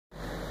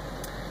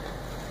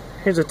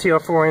Here's a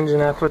TR4 engine.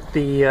 I put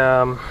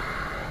the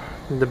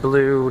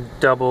blue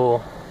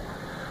double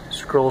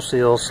scroll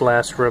seal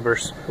slash rubber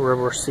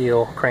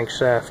seal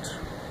crankshaft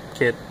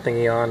kit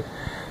thingy on.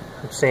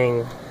 I'm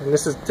seeing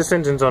this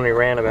engine's only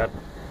ran about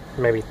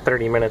maybe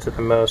 30 minutes at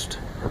the most.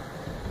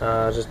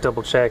 Just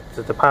double checked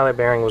that the pilot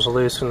bearing was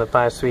loose from the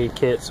 5-speed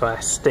kit, so I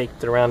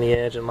staked it around the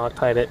edge and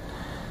Loctite it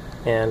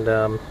and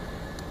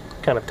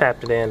kind of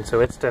tapped it in, so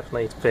it's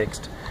definitely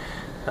fixed.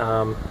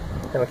 And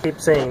I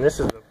keep saying this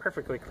is a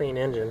perfectly clean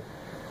engine.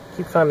 I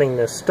keep finding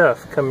this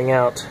stuff coming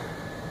out.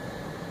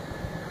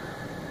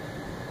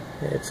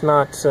 It's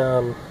not,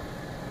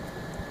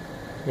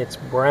 it's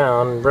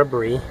brown,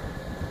 rubbery,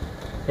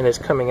 and it's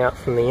coming out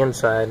from the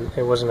inside.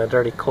 It wasn't a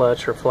dirty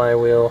clutch or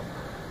flywheel.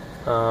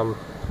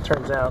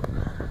 Turns out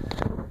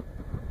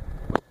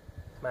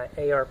my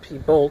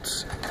ARP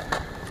bolts,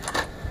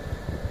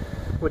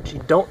 which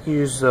you don't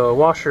use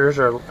washers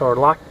or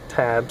lock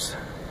tabs,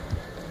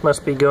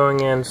 must be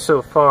going in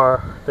so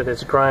far that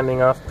it's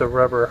grinding off the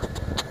rubber,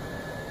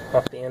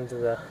 off the ends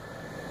of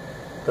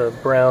the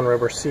brown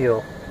rubber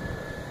seal.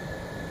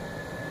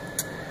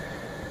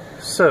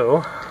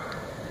 So,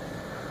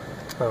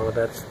 oh,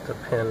 that's the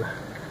pin.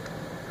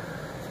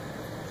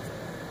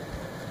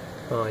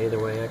 Oh, either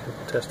way I can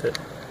test it.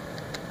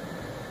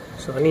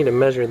 So I need to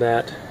measure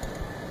that.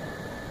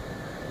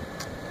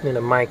 I need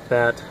to mic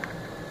that.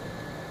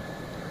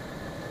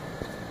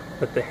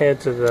 But the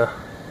heads of the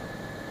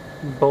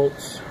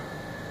bolts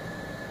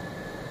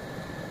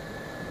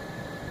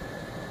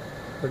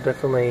are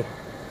definitely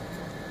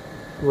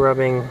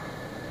rubbing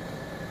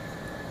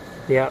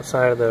the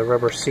outside of the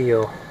rubber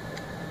seal.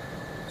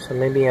 So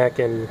maybe I'll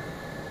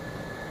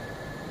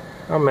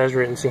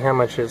measure it and see how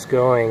much it's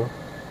going,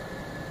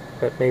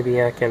 but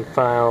maybe I can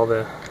file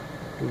the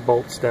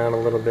bolts down a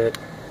little bit.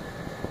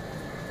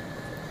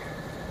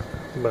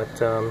 But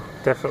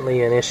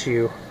definitely an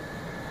issue.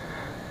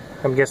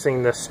 I'm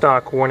guessing the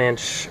stock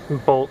 1-inch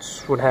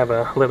bolts would have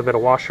a little bit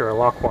of washer, a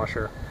lock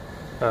washer,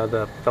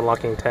 the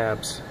locking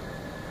tabs,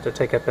 to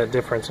take up that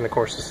difference. And of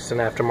course this is an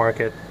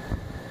aftermarket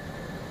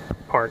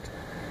part.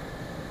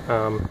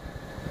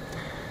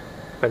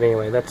 But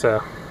anyway, that's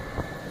a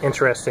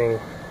interesting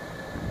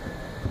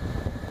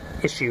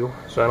issue.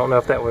 So I don't know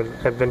if that would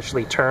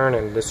eventually turn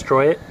and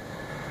destroy it.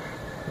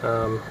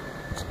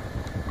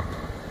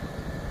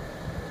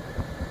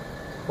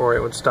 Or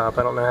it would stop.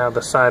 I don't know how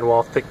the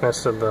sidewall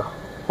thickness of the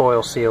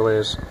oil seal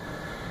is.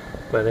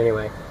 But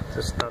anyway,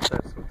 just thought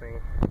that's